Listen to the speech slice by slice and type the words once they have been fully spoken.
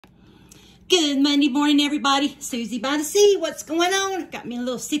Good Monday morning, everybody. Susie by the sea. What's going on? Got me a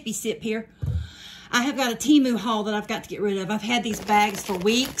little sippy sip here. I have got a Temu haul that I've got to get rid of. I've had these bags for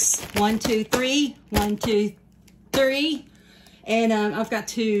weeks. 1, 2, 3. 1, 2, 3. And I've got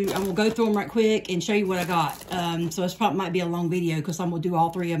to, I will go through them right quick and show you what I got. So it's probably might be a long video because I'm going to do all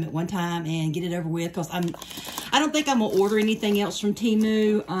 3 of them at one time and get it over with. Because I don't think I'm going to order anything else from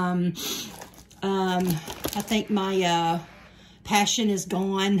Temu. I think my passion is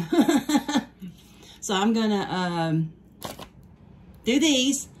gone. So I'm going to do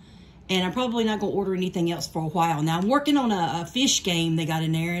these. And I'm probably not going to order anything else for a while. Now, I'm working on a fish game they got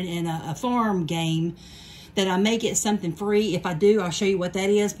in there and a farm game that I may get something free. If I do, I'll show you what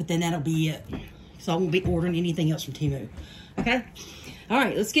that is, but then that'll be it. So I won't be ordering anything else from Temu. Okay? All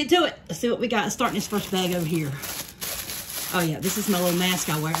right, let's get to it. Let's see what we got. Starting this first bag over here. Oh, yeah, this is my little mask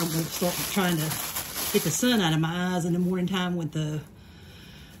I wear. I'm going to start trying to get the sun out of my eyes in the morning time with the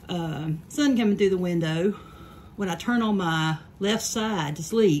sun coming through the window when I turn on my left side to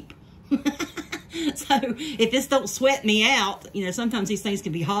sleep. So if this don't sweat me out, you know, sometimes these things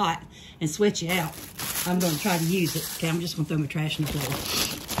can be hot and sweat you out. I'm going to try to use it. Okay, I'm just going to throw my trash in the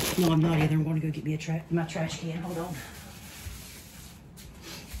floor. No, I'm not either. I'm going to go get me my trash can. Hold on.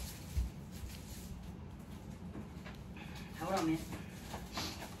 Hold on a minute.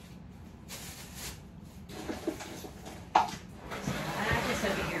 This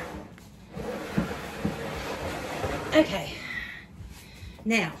over here. Okay.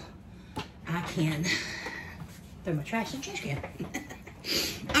 Now, I can throw my trash in the trash can.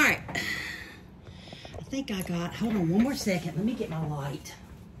 All right. I think I got, hold on one more second. Let me get my light.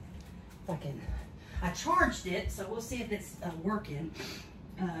 If I charged it, so we'll see if it's working.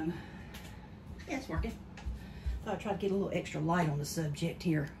 Yeah, it's working. Thought I'd try to get a little extra light on the subject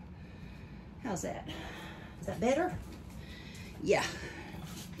here. How's that? Is that better? Yeah.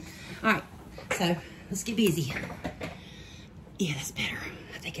 All right, so let's get busy. Yeah, that's better.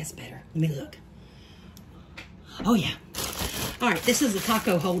 I think that's better. Let me look. Oh, yeah. All right, this is a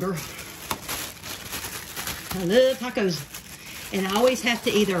taco holder. I love tacos. And I always have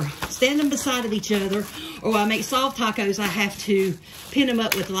to either stand them beside of each other, or when I make soft tacos, I have to pin them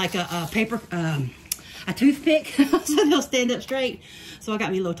up with like a paper, a toothpick, so they'll stand up straight. So I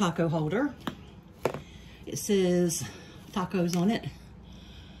got me a little taco holder. It says tacos on it.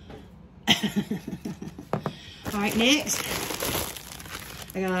 All right, next.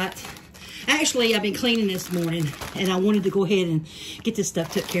 Actually, I've been cleaning this morning, and I wanted to go ahead and get this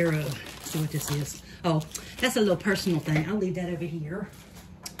stuff took care of. See what this is. Oh, that's a little personal thing. I'll leave that over here.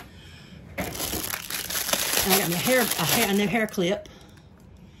 And I got me a new hair clip.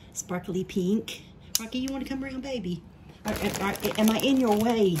 Sparkly pink. Rocky, you want to come around, baby? Am I in your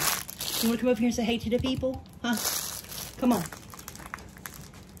way? You want to come over here and say hey to the people? Huh? Come on.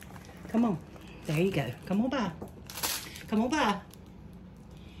 Come on. There you go. Come on by. Come on by.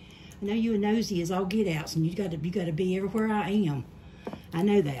 I know you and nosy as all get outs, and you got to be everywhere I am. I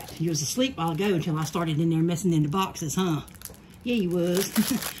know that. You was asleep a while ago until I started in there messing in the boxes, huh? Yeah, you was.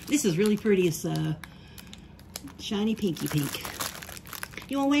 This is really pretty. It's shiny pinky pink.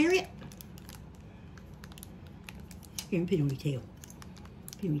 You want to wear it? Here, put it on your tail.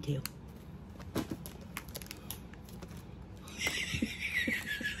 Put it on your tail.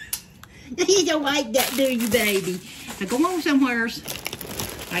 You don't like that, do you, baby? Now go on somewheres.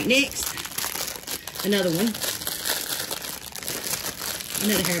 All right, next, another one.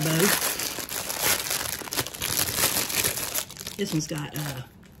 Another hair bow. This one's got,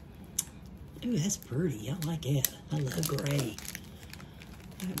 ooh, that's pretty. I like that. I love gray.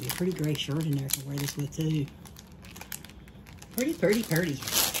 That'd be a pretty gray shirt in there to wear this with, too. Pretty, pretty, pretty.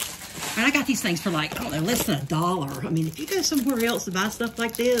 And I got these things for like, I don't know, less than $1. I mean, if you go somewhere else to buy stuff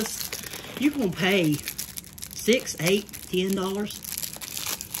like this, you're going to pay $6, $8, $10.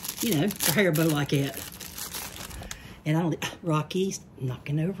 You know, a hair bow like that. And I don't, Rocky's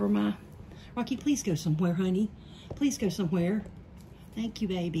knocking over my, Rocky, please go somewhere, honey. Please go somewhere. Thank you,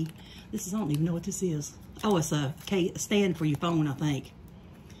 baby. This is, I don't even know what this is. Oh, it's a stand for your phone, I think.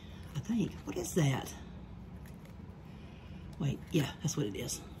 What is that? Wait, yeah, that's what it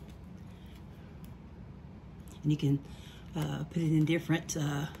is. And you can put it in different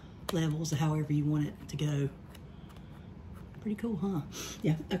levels, however you want it to go. Pretty cool, huh?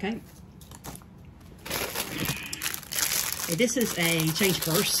 Yeah, okay. Okay, this is a change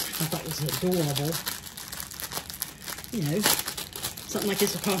purse. I thought it was adorable. You know, something like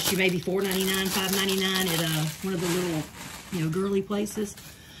this will cost you maybe $4.99, $5.99 at one of the little, you know, girly places.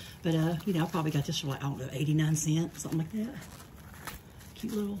 But, you know, I probably got this for like, I don't know, 89 cents, something like that.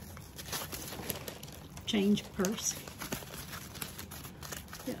 Cute little change purse.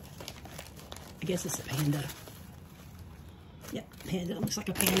 Yeah. I guess it's a panda. Yep, panda. Looks like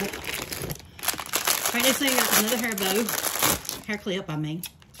a panda. All right, next thing I got another hair bow. Hair clip, I mean.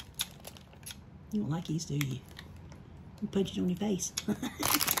 You don't like these, do you? You punch it on your face.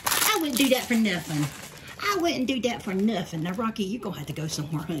 I wouldn't do that for nothing. I wouldn't do that for nothing. Now, Rocky, you're going to have to go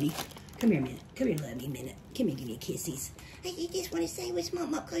somewhere, honey. Come here a minute. Come here, love me a minute. Come here, give me kisses. I just want to say what's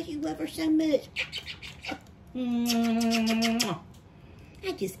Mama because you love her so much.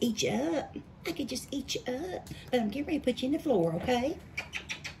 I just eat you up. I could just eat you up. But I'm getting ready to put you in the floor, okay?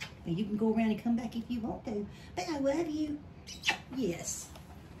 And you can go around and come back if you want to. But I love you. Yes.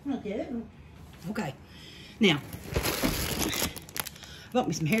 I do. Okay. Now, I bought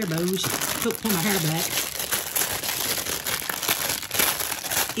me some hair bows. Pull my hair back.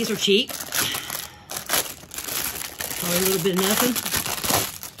 These are cheap. Probably a little bit of nothing.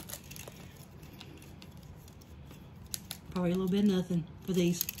 Probably a little bit of nothing for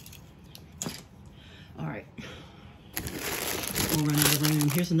these. All right. We'll run out of room.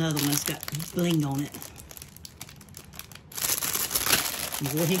 Here's another one that's got bling on it.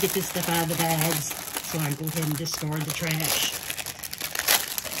 Go ahead and get this stuff out of the bags so I can go ahead and discard the trash.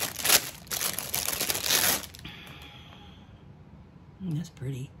 That's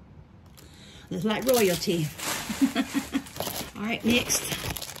pretty. That's like royalty. All right, next.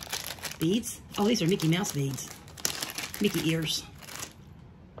 Beads. Oh, these are Mickey Mouse beads. Mickey ears.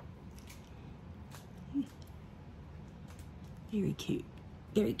 Very cute.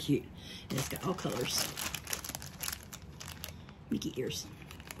 Very cute. And it's got all colors. Mickey ears.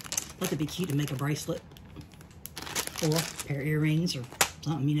 Thought that'd be cute to make a bracelet. Or a pair of earrings or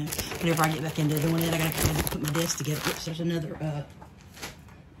something, you know. Whenever I get back into doing it, I gotta kind of put my desk together. Oops, there's another,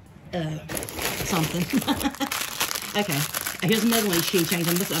 something. Okay. Here's another one of these shoe chains.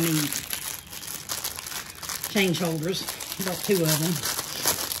 I mean, change holders. About 2 of them.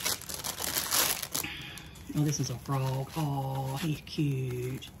 Oh, this is a frog. Oh, he's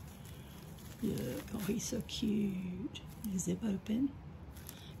cute. Look. Oh, he's so cute. Zip open.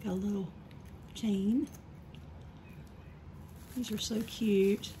 Got a little chain. These are so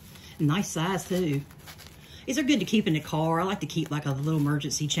cute. Nice size, too. These are good to keep in the car. I like to keep like a little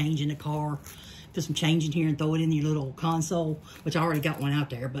emergency change in the car. Put some change in here and throw it in your little console, which I already got one out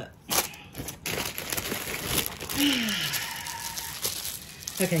there, but.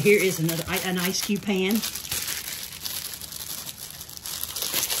 Okay, here is an ice cube pan.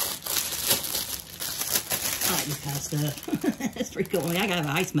 I like this kind of stuff. It's pretty cool. I mean, I got an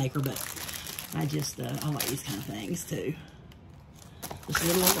ice maker, but I just, I like these kind of things too. Just a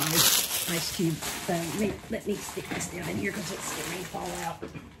little old ice cube thing. Let me stick this down in here because it's going to fall out.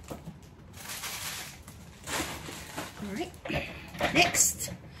 All right,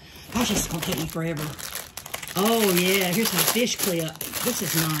 next. Gosh, this is going to take me forever. Oh, yeah, here's my fish clip. This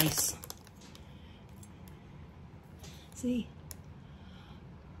is nice. See?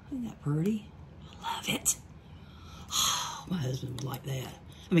 Isn't that pretty? I love it. Oh, my husband would like that.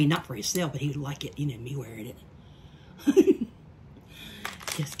 I mean, not for himself, but he would like it, you know, me wearing it.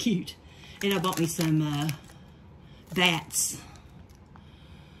 It's cute. And I bought me some bats.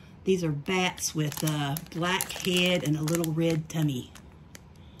 These are bats with a black head and a little red tummy.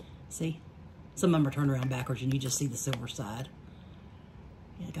 See? Some of them are turned around backwards and you just see the silver side.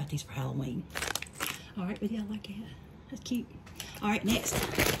 Yeah, I got these for Halloween. All right, but yeah, I like that. That's cute. All right, next.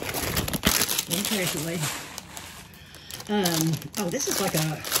 Don't trash away. Oh, this is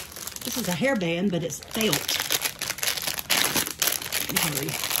a hairband, but it's felt. Hurry.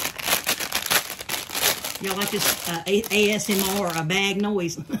 Y'all like this ASMR, a bag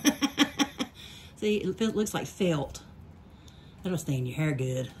noise? See, it looks like felt. That'll stay in your hair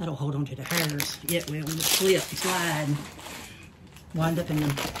good. That'll hold on to the hairs. Yeah, well, when it slip and slide and wind up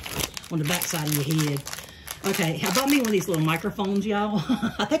on the back side of your head. Okay, I bought me one of these little microphones, y'all.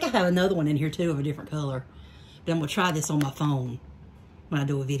 I think I have another one in here, too, of a different color. But I'm going to try this on my phone when I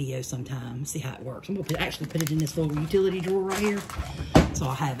do a video sometime. See how it works. I'm going to actually put it in this little utility drawer right here. So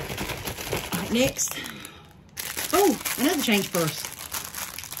I'll have it. All right, next. Oh, another change purse.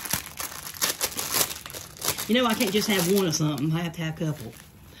 You know, I can't just have one of something. I have to have a couple.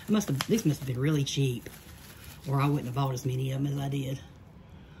 These must have been really cheap. Or I wouldn't have bought as many of them as I did.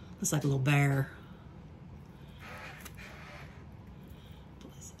 Looks like a little bear.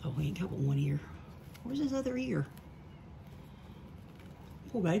 Oh, he ain't got but one ear. Where's his other ear?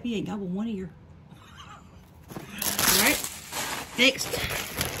 Poor baby ain't got but one ear. All right, next.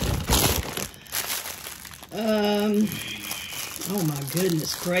 Oh my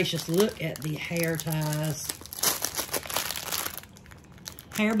goodness gracious, look at the hair ties.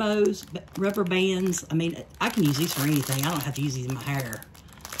 Hair bows, rubber bands. I mean, I can use these for anything. I don't have to use these in my hair.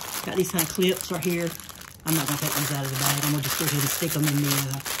 Got these kind of clips right here. I'm not going to take these out of the bag. I'm going to just go ahead and stick them in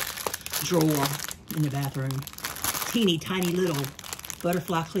the drawer in the bathroom. Teeny tiny little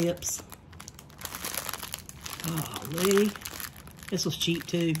butterfly clips. Oh, Lee. This was cheap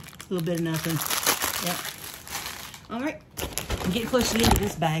too. A little bit of nothing. Yep. All right. I'm getting close to the end of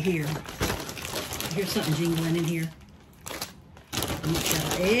this bag here. Here's something jingling in here. I'm going to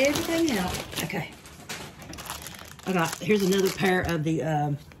try everything out. Okay. Here's another pair of the,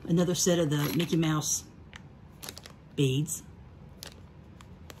 another set of the Mickey Mouse beads.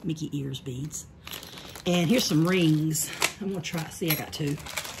 Mickey ears beads. And here's some rings. I'm going to try, see, I got two.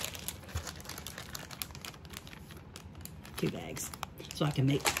 Two bags. So I can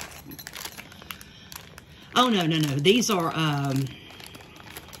make, oh, no. These are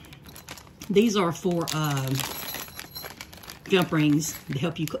for, jump rings to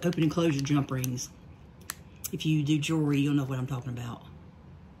help you open and close your jump rings. If you do jewelry, you'll know what I'm talking about.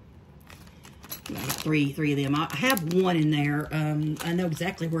 I got three of them. I have one in there. I know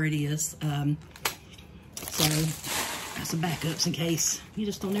exactly where it is. So, got some backups in case. You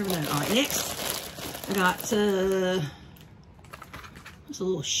just don't never know. All right, next, I got just a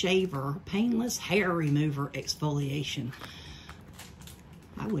little shaver, painless hair remover exfoliation.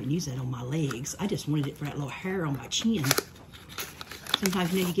 I wouldn't use that on my legs. I just wanted it for that little hair on my chin.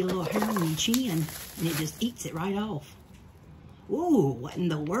 Sometimes you need to get a little hair on your chin, and it just eats it right off. Ooh, what in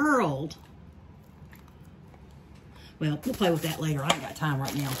the world? Well, we'll play with that later. I ain't got time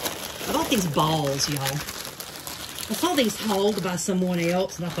right now. I bought these balls, y'all. I saw these hauled by someone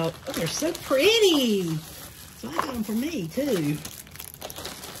else, and I thought, oh, they're so pretty. So I got them for me, too.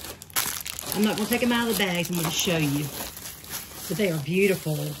 I'm not going to take them out of the bags. I'm going to show you. But they are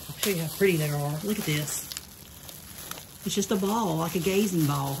beautiful. I'll show you how pretty they are. Look at this. It's just a ball, like a gazing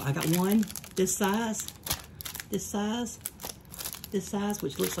ball. I got one this size, this size, this size,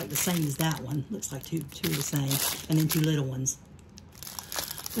 which looks like the same as that one. Looks like two of the same, and then two little ones.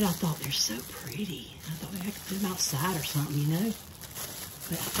 But I thought they're so pretty. I thought maybe I could put them outside or something, you know?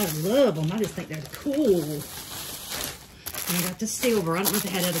 But I love them. I just think they're cool. And I got the silver. I don't know if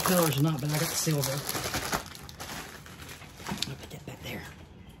they had other colors or not, but I got the silver. I'll put that back there.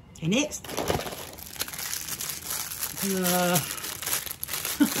 Okay, next. I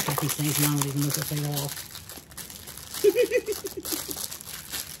got these things and I don't even look what they are.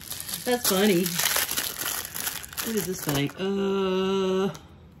 That's funny. What is this thing?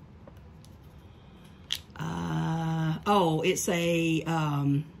 Oh, it's a,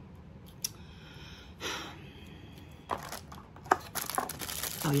 oh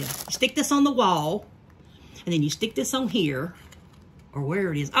yeah. You stick this on the wall, and then you stick this on here, or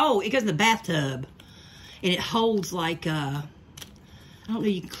where it is. Oh, it goes in the bathtub. And it holds like, I don't know,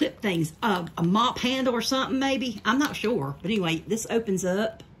 you can clip things, a mop handle or something maybe. I'm not sure. But anyway, this opens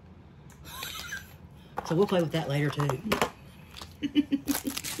up. So we'll play with that later too.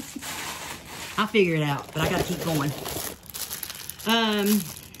 I'll figure it out, but I gotta keep going. I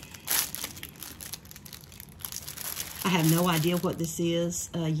have no idea what this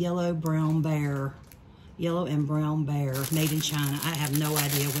is. Yellow and brown bear, made in China. I have no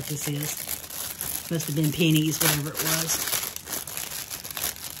idea what this is. Must have been pennies, whatever it was.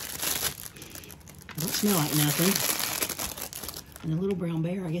 It don't smell like nothing. And the little brown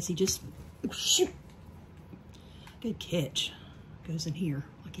bear, I guess he just, oh, shoot. Good catch. Goes in here,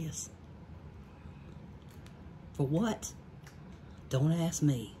 I guess. For what? Don't ask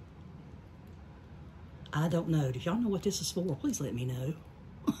me. I don't know. Do y'all know what this is for? Please let me know.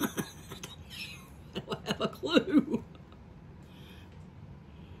 I don't have a clue.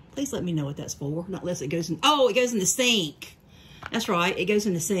 Please let me know what that's for. Not unless it goes in, oh, it goes in the sink. That's right, it goes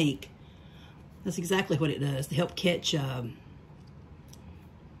in the sink. That's exactly what it does, to help catch, I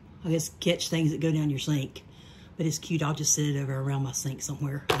guess, catch things that go down your sink. But it's cute. I'll just set it over around my sink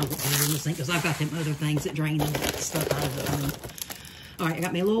somewhere. I don't want it in the sink because I've got them other things that drain the stuff out of the room. All right, I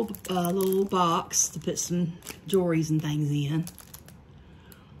got me a little box to put some jewelries and things in.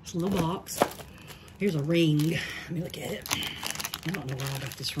 Just a little box. Here's a ring. Let me look at it. I don't know where I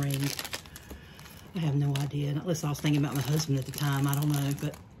got this ring. I have no idea. Unless I was thinking about my husband at the time. I don't know,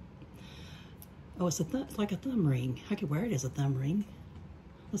 but... Oh, it's like a thumb ring. I could wear it as a thumb ring.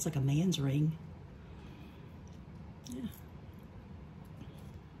 Looks like a man's ring. Yeah.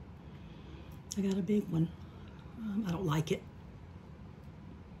 I got a big one. I don't like it.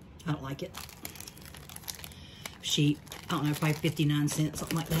 I don't like it. Cheap. I don't know, probably 59 cents,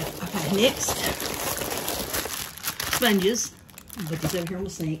 something like that. Okay, next. Sponges. I'll put these over here on the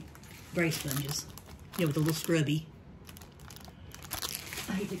sink. Gray sponges. Yeah, with a little scrubby.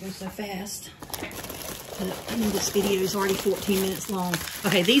 I hate to go so fast. I mean, this video is already 14 minutes long.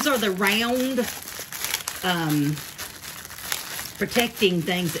 Okay, these are the round protecting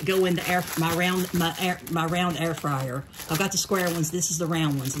things that go into my round air fryer. I've got the square ones. This is the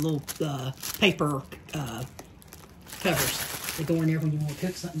round ones, the little paper covers. They go in there when you want to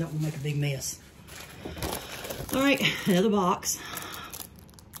cook something. Don't want to make a big mess. All right, another box.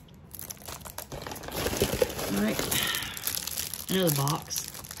 All right, another box.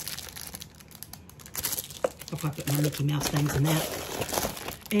 I'll probably put my Mickey Mouse things in that.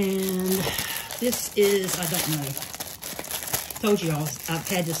 And this is, I don't know. Told you all, I've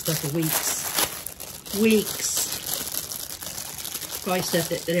had this stuff for weeks. Probably stuff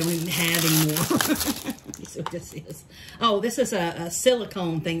that they don't even have anymore. That's what this is. Oh, this is a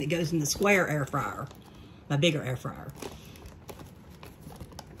silicone thing that goes in the square air fryer. My bigger air fryer.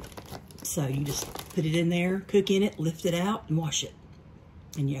 So you just put it in there, cook in it, lift it out, and wash it.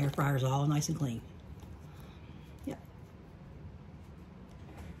 And your air fryer's all nice and clean. Yep.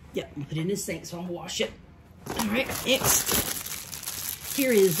 Yep, put it in the sink so I'll wash it. All right, next.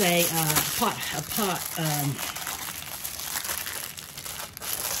 Here is a pot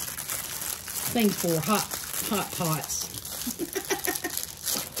thing for hot pots.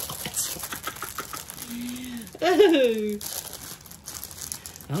 Oh.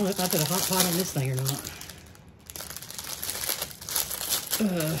 I don't know if I put a hot pot on this thing or not.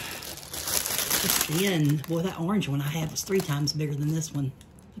 It's thin. Boy, that orange one I had was 3 times bigger than this one.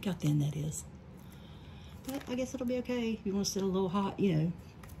 Look how thin that is. But I guess it'll be okay. If you want to set a little hot, you know,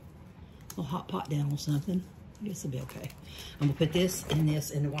 little hot pot down on something, I guess it'll be okay. I'm going to put this in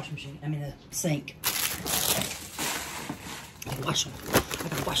the washing machine. I mean, the sink. I gotta wash them. I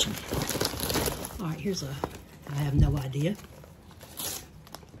gotta wash them. All right, here's a, I have no idea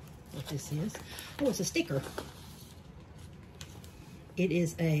what this is. Oh, it's a sticker. It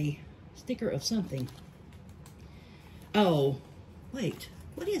is a sticker of something. Oh, wait,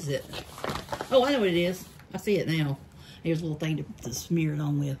 what is it? Oh, I know what it is. I see it now. Here's a little thing to smear it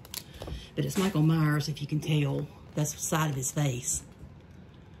on with. But it's Michael Myers, if you can tell. That's the side of his face.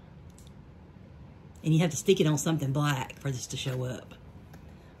 And you have to stick it on something black for this to show up.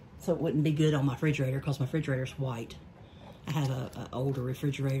 So it wouldn't be good on my refrigerator because my refrigerator's white. I have an older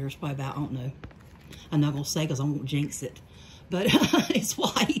refrigerator. It's probably about, I don't know. I'm not going to say because I won't jinx it. But it's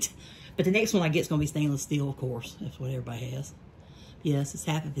white. But the next one I get is going to be stainless steel, of course. That's what everybody has. Yes, it's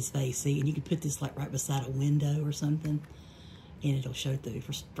half of his face. See, and you can put this like right beside a window or something. And it'll show through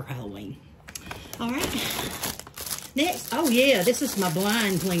for Halloween. All right. Next, oh yeah, this is my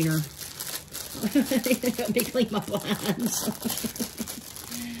blind cleaner. Help me clean my blinds.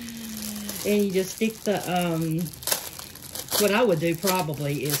 And you just stick the, what I would do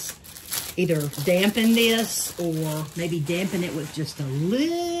probably is either dampen this or maybe dampen it with just a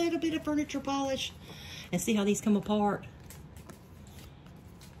little bit of furniture polish and see how these come apart.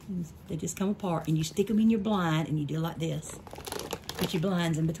 They just come apart and you stick them in your blind and you do like this. Put your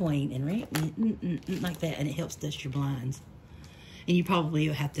blinds in between and right like that, and it helps dust your blinds. And you probably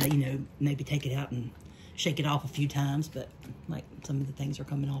have to, you know, maybe take it out and shake it off a few times, but like some of the things are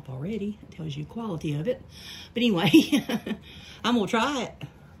coming off already. It tells you the quality of it. But anyway, I'm gonna try it.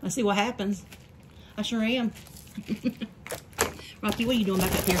 Let's see what happens. I sure am. Rocky, what are you doing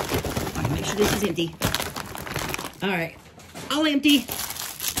back up here? All right, make sure this is empty. All right, all empty.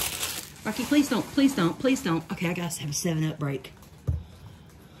 Rocky, please don't, please don't, please don't. Okay, I gotta have a 7-Up break.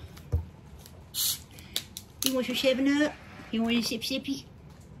 You want your 7-Up? You want your sip-sippy?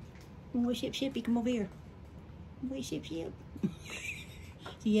 You want your sip-sippy? Come over here. You want your sip-sip? So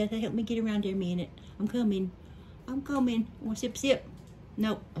you have to help me get around there a minute. I'm coming. I'm coming. Want sip-sip?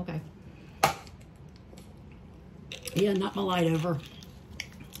 Nope. Okay. Yeah, knock my light over.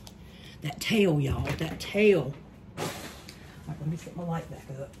 That tail, y'all. That tail. All right, let me set my light back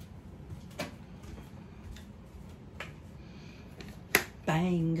up.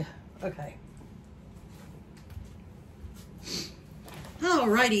 Bang. Okay.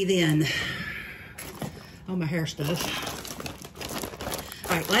 Alrighty then. All my hair stuff.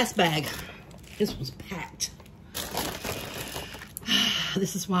 Alright, last bag. This one's packed.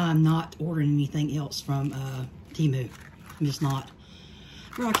 This is why I'm not ordering anything else from Temu. I'm just not.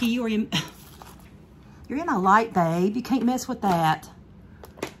 Rocky, you're in my light, babe. You can't mess with that.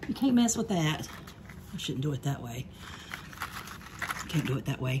 You can't mess with that. I shouldn't do it that way. Can't do it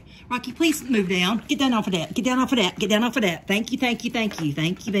that way. Rocky, please move down. Get down off of that. Get down off of that. Get down off of that. Thank you, thank you, thank you.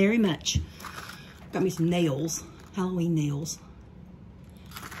 Thank you very much. Got me some nails. Halloween nails.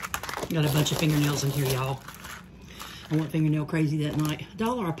 Got a bunch of fingernails in here, y'all. I went fingernail crazy that night.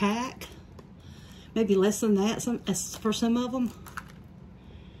 $1 a pack. Maybe less than that for some of them.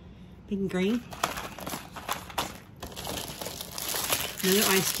 Pink and green. Another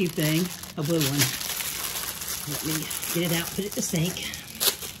ice cube thing, a blue one. Let me get it out, put it in the sink.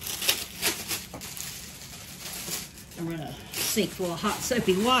 I'm gonna sink full of hot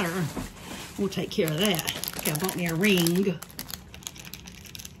soapy water. We'll take care of that. Okay, I bought me a ring.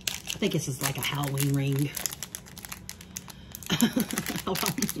 I think this is like a Halloween ring. Hold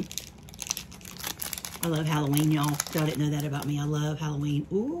on. I love Halloween, y'all. Y'all didn't know that about me. I love Halloween.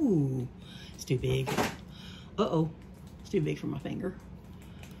 Ooh, it's too big. Uh-oh, it's too big for my finger.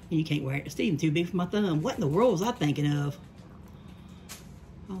 And you can't wear it. It's even too big for my thumb. What in the world was I thinking of?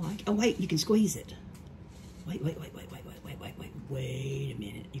 I like, oh wait, you can squeeze it. Wait a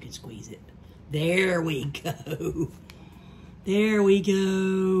minute. You can squeeze it. There we go. There we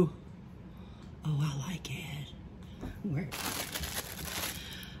go. Oh, I like it. Where?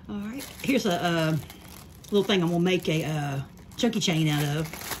 All right. Here's a little thing I'm gonna make a chunky chain out of.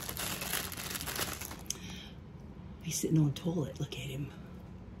 He's sitting on the toilet. Look at him.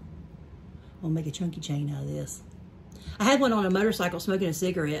 I'm gonna make a chunky chain out of this. I had one on a motorcycle smoking a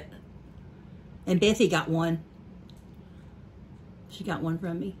cigarette, and Bethy got one. She got one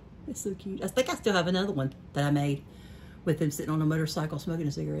from me. It's so cute. I think I still have another one that I made with him sitting on a motorcycle smoking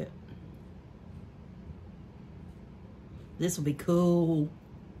a cigarette. This will be cool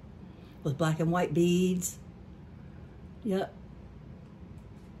with black and white beads. Yep.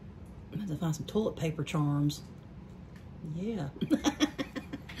 I'm going to find some toilet paper charms. Yeah.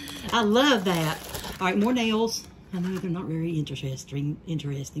 I love that. All right, more nails. I know they're not very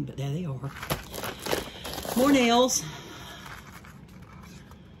interesting, but there they are. More nails.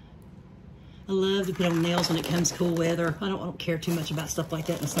 I love to put on nails when it comes cool weather. I don't care too much about stuff like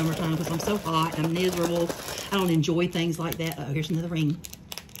that in the summertime because I'm so hot. I'm miserable. I don't enjoy things like that. Oh, here's another ring.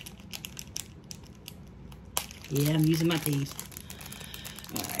 Yeah, I'm using my teeth.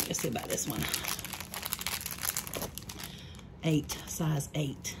 All right, let's see about this one. 8, size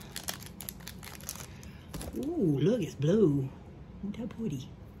 8. Ooh, look, it's blue. Look how pretty.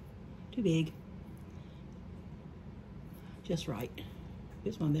 Too big. Just right.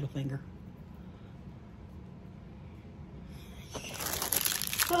 Here's my middle finger.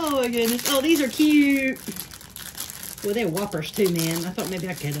 Oh my goodness. Oh, these are cute. Well, they're whoppers too, man. I thought maybe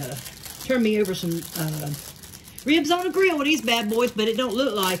I could turn me over some ribs on the grill with these bad boys, but it don't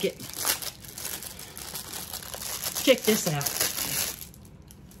look like it. Check this out.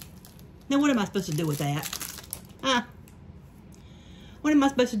 Now, what am I supposed to do with that? Huh? What am I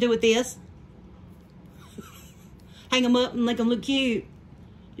supposed to do with this? Hang them up and make them look cute.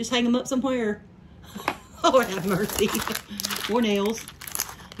 Just hang them up somewhere. Oh, have mercy. More nails.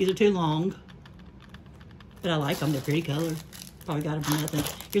 These are too long. But I like them. They're pretty colored. Probably got them for nothing.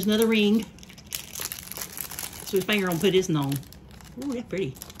 Here's another ring. So his finger on put this on. Ooh, that's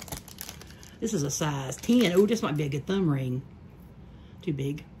pretty. This is a size 10. Oh, this might be a good thumb ring. Too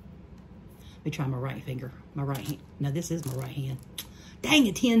big. Let me try my right finger. My right hand. No, this is my right hand. Dang,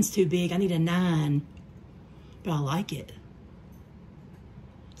 a 10's too big. I need a 9. But I like it.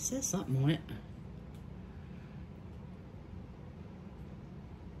 It says something on it.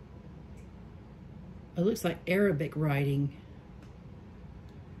 It looks like Arabic writing.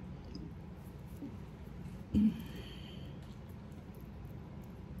 I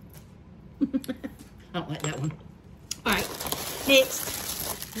don't like that one. All right, next.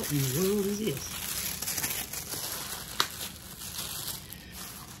 What in the world is this?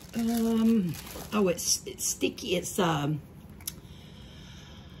 Oh, it's sticky. It's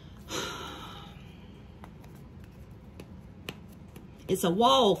it's a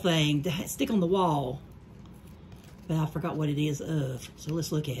wall thing to stick on the wall, but I forgot what it is of. So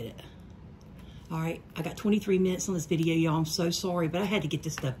let's look at it. All right, I got 23 minutes on this video, y'all. I'm so sorry, but I had to get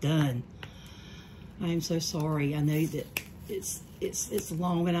this stuff done. I am so sorry. I know that it's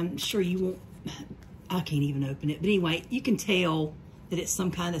long, and I'm sure you won't. I can't even open it. But anyway, you can tell that it's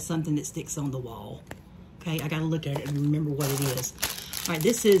some kind of something that sticks on the wall. Okay, I got to look at it and remember what it is. All right,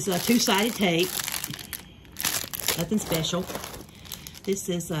 this is a 2-sided tape. Nothing special. This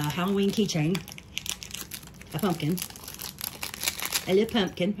is a Halloween keychain. A pumpkin. A little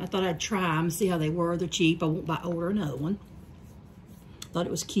pumpkin. I thought I'd try them, see how they were. They're cheap. I won't order another one. Thought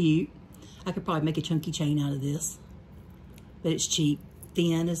it was cute. I could probably make a chunky chain out of this. But it's cheap.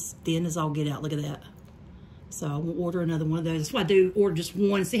 Thin as all get out. Look at that. So I won't order another one of those. That's why I do order just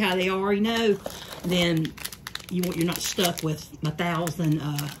one, see how they are, you know. Then you're not stuck with 1,000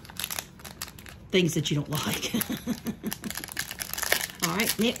 things that you don't like. All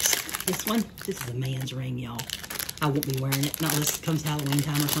right, next, this one. This is a man's ring, y'all. I won't be wearing it, not unless it comes Halloween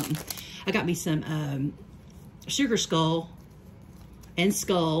time or something. I got me some sugar skull and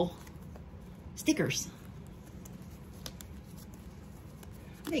skull stickers.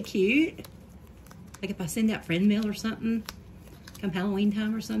 they cute? Like if I send out friend mail or something, come Halloween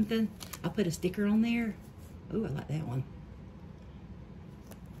time or something, I'll put a sticker on there. Oh, I like that one.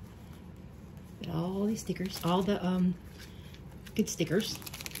 Got all these stickers, all the good stickers.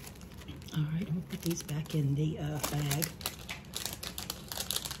 All right, I'm gonna put these back in the bag.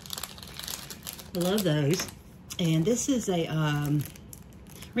 I love those. And this is a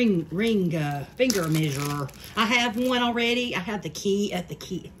ring finger measurer. I have one already. I have the key at the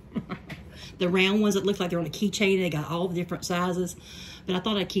key. The round ones that look like they're on a keychain. They got all the different sizes. But I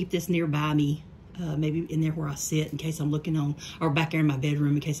thought I'd keep this nearby me. Maybe in there where I sit in case I'm looking on, or back there in my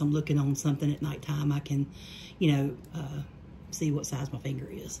bedroom in case I'm looking on something at nighttime. I can, you know, see what size my finger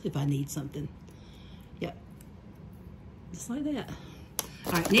is if I need something. Yep. Just like that.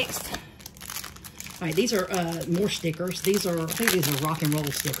 All right, next. All right, these are more stickers. These are, I think these are rock and roll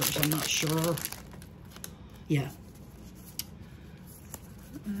stickers. I'm not sure. Yeah.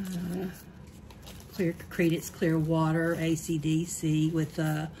 Clear Credence, Clear Water, AC/DC with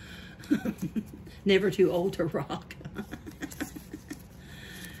Never Too Old to Rock.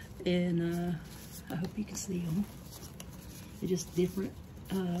 And I hope you can see them. They're just different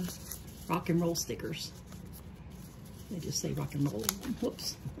rock and roll stickers. They just say rock and roll.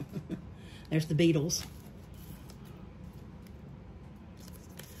 Whoops. There's the Beatles.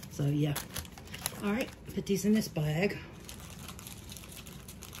 So yeah. All right, put these in this bag.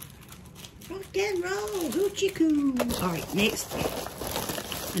 Rock and roll, hoochie coo. All right, next,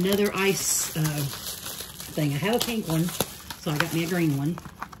 another ice thing. I have a pink one, so I got me a green one.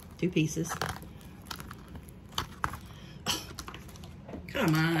 2 pieces. Oh,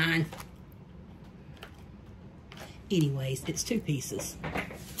 come on. Anyways, it's 2 pieces.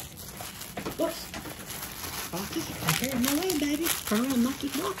 Whoops. Rocky, right there in my way, baby. Turn around and knock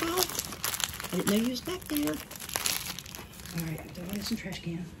your block off. I didn't know you was back there. All right, throw in some trash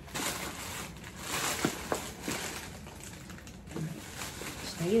can.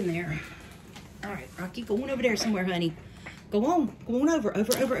 Stay in there. All right, Rocky, go on over there somewhere, honey. Go on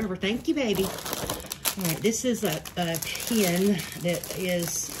over. Thank you, baby. All right, this is a pen that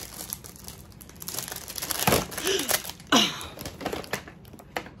is...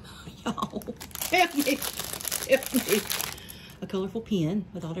 Y'all, help me. A colorful pen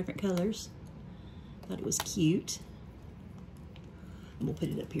with all different colors. Thought it was cute. And we'll put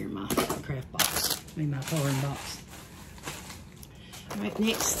it up here in my craft box, in my coloring box. All right,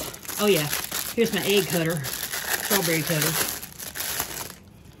 next. Oh yeah, here's my egg cutter, strawberry cutter.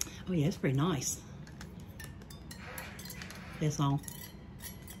 Oh yeah, it's pretty nice. That's all.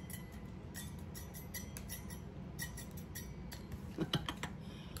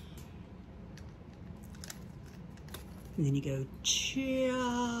 And then you go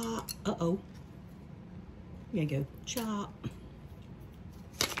chop. Uh-oh. You go chop.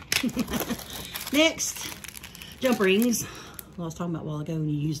 Next, jump rings. Well, I was talking about a while ago when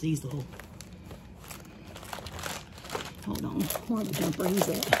you use these little... Hold on. Where are the jump rings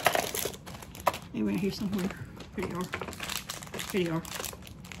at? They're right here somewhere. Here they are. Here they are.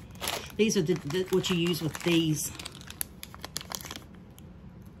 These are what you use with these.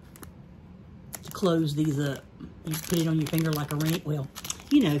 To close these up. You put it on your finger like a ring. Well,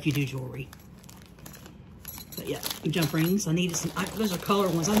 you know if you do jewelry. But yeah, jump rings. I needed some. Those are color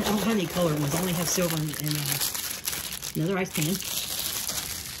ones. I don't have any color ones. I only have silver and another ice pan.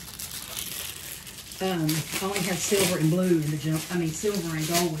 I only have silver and blue in the silver and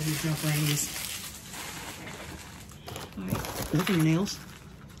gold in the jump rings. All right, no fingernails.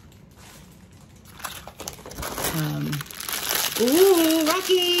 Ooh,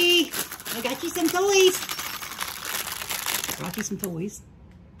 Rocky! I got you some toys. Rocky some toys.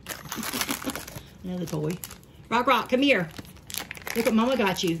 Another toy. Rock, come here. Look what Mama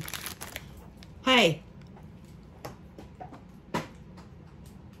got you. Hey. I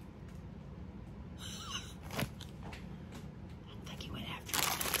think he went after it.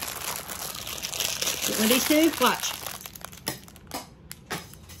 Get one of these two? Watch.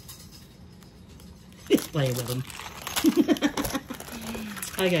 It's playing with them.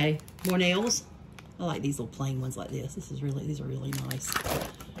 Okay, more nails. I like these little plain ones like this. These are really nice.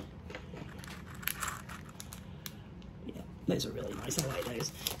 Yeah, those are really nice. I like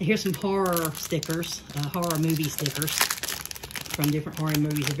those. And here's some horror stickers, horror movie stickers from different horror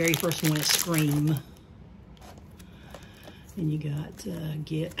movies. The very first one is Scream. And you got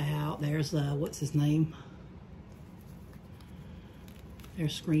Get Out. There's what's his name?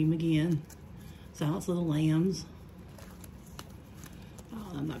 There's Scream again. Silence of the Lambs.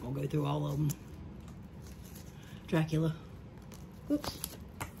 Oh, I'm not gonna go through all of them. Dracula. Oops.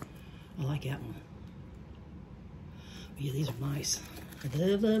 I like that one. But yeah, these are nice. I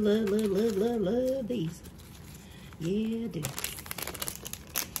love, love, love, love, love, love, love these. Yeah, I do.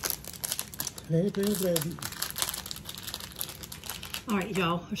 Love, love, love them. All right,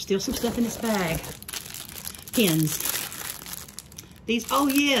 y'all. There's still some stuff in this bag. Pins. These, oh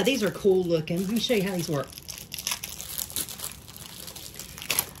yeah, these are cool looking. Let me show you how these work.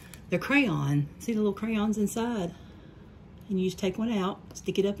 They're crayon. See the little crayons inside? And you just take one out,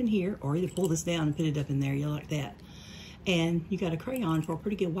 stick it up in here, or either pull this down and put it up in there, you like that. And you got a crayon for a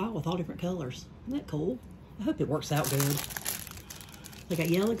pretty good while with all different colors. Isn't that cool? I hope it works out good. They got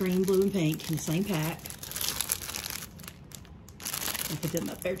yellow, green, blue, and pink in the same pack. I'll put them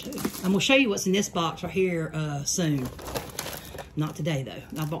up there too. I'm gonna show you what's in this box right here soon. Not today though.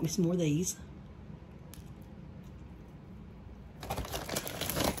 I bought me some more of these.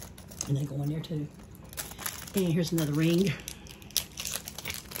 And they go in there too. And here's another ring.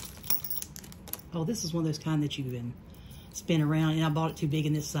 Oh, this is one of those kind that you can spin around. And I bought it too big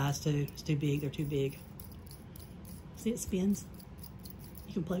in this size too. It's too big. They're too big. See, it spins.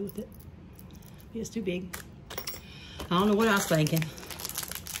 You can play with it. Yeah, it's too big. I don't know what I was thinking.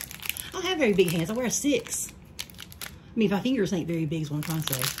 I don't have very big hands. I wear a 6. I mean, my fingers ain't very big is what I'm trying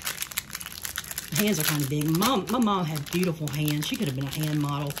to say. My hands are kind of big. My mom had beautiful hands. She could have been a hand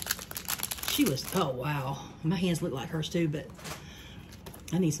model. She was, oh wow. My hands look like hers too, but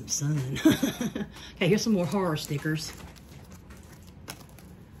I need some sun. Okay, here's some more horror stickers.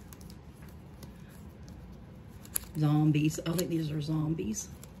 Zombies. I think these are zombies.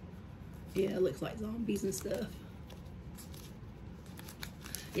 Yeah, it looks like zombies and stuff.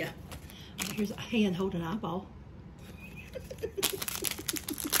 Yeah. Here's a hand holding an eyeball.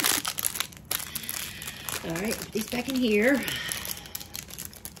 All right, put these back in here.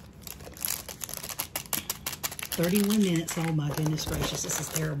 31 minutes. Oh my goodness gracious, this is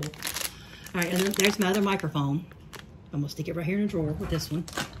terrible. All right, and then there's my other microphone. I'm gonna stick it right here in a drawer with this one.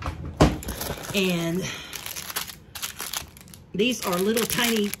 And these are little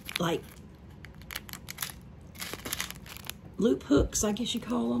tiny, like, loop hooks, I guess you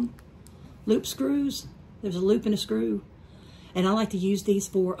call them. Loop screws. There's a loop and a screw. And I like to use these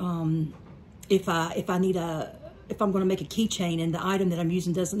for if I'm going to make a keychain and the item that I'm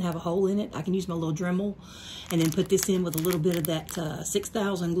using doesn't have a hole in it, I can use my little Dremel and then put this in with a little bit of that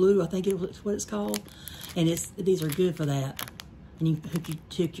 6000 glue, I think it's what it's called. And these are good for that. And you hook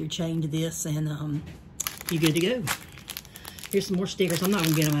your chain to this and you're good to go. Here's some more stickers. I'm not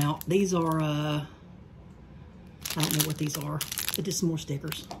going to get them out. These are, I don't know what these are, but just some more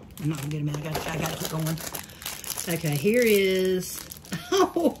stickers. I'm not going to get them out. I got to keep going. Okay, here is,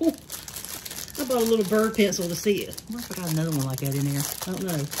 oh, I bought a little bird pencil to see it. I wonder if I got another one like that in there. I don't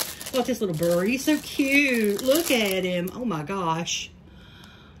know. I bought this little bird. He's so cute. Look at him. Oh my gosh.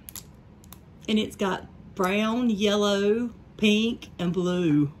 And it's got brown, yellow, pink, and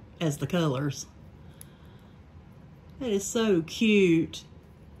blue as the colors. That is so cute.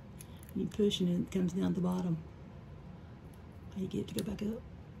 You push and it comes down the bottom. How do you get it to go back up?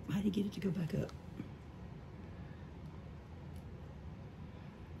 How do you get it to go back up?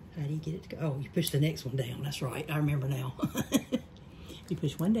 How do you get it to go? Oh, you push the next one down. That's right. I remember now. You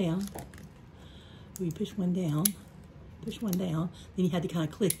push one down. You push one down. Push one down. Then you had to kind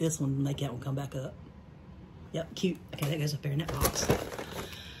of click this one to make that one come back up. Yep, cute. Okay, that goes up there in that box.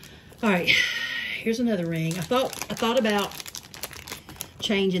 All right, here's another ring. I thought about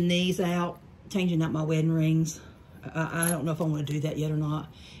changing these out, changing out my wedding rings. I don't know if I want to do that yet or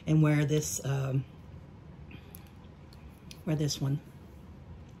not, and wear this one.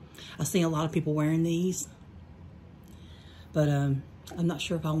 I've seen a lot of people wearing these, but I'm not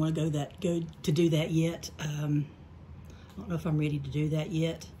sure if I want to go to do that yet. I don't know if I'm ready to do that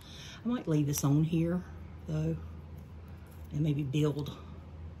yet. I might leave this on here though, and maybe build.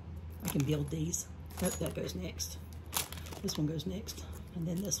 I can build these. That goes next. This one goes next, and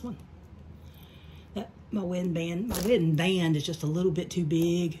then this one. My wedding band is just a little bit too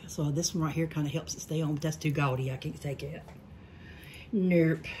big, so this one right here kind of helps it stay on, but that's too gaudy. I can't take it.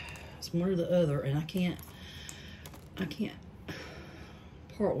 Nope. It's one or the other, and I can't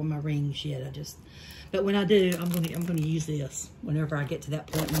part with my rings yet. But when I do, I'm gonna use this whenever I get to that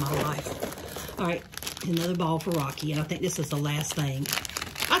point in my life. All right, another ball for Rocky, and I think this is the last thing.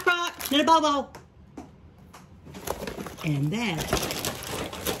 Hi, Croc, another ball. And that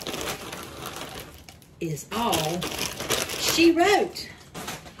is all she wrote.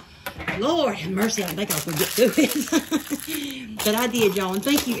 Lord have mercy, I don't think I can get through it. But I did, y'all, and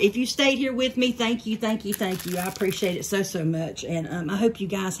thank you. If you stayed here with me, thank you, thank you, thank you. I appreciate it so, so much. And I hope you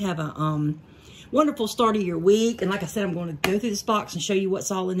guys have a wonderful start of your week. And like I said, I'm going to go through this box and show you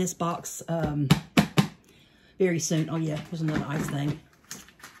what's all in this box very soon. Oh, yeah, here's another ice thing.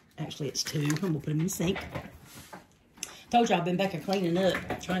 Actually, it's 2. I'm going to put them in the sink. Told you I've been back here cleaning up,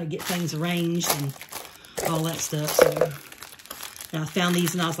 trying to get things arranged and all that stuff. So, and I found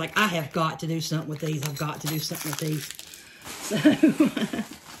these and I was like, I have got to do something with these. I've got to do something with these. So,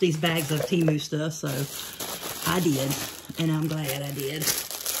 these bags of Temu stuff. So, I did. And I'm glad I did.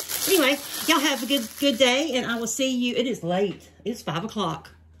 Anyway, y'all have a good day. And I will see you. It is late. It's 5 o'clock.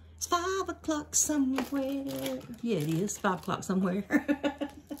 It's 5 o'clock somewhere. Yeah, it is. 5 o'clock somewhere.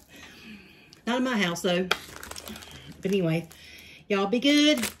 Not in my house, though. But anyway, y'all be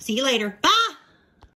good. See you later. Bye.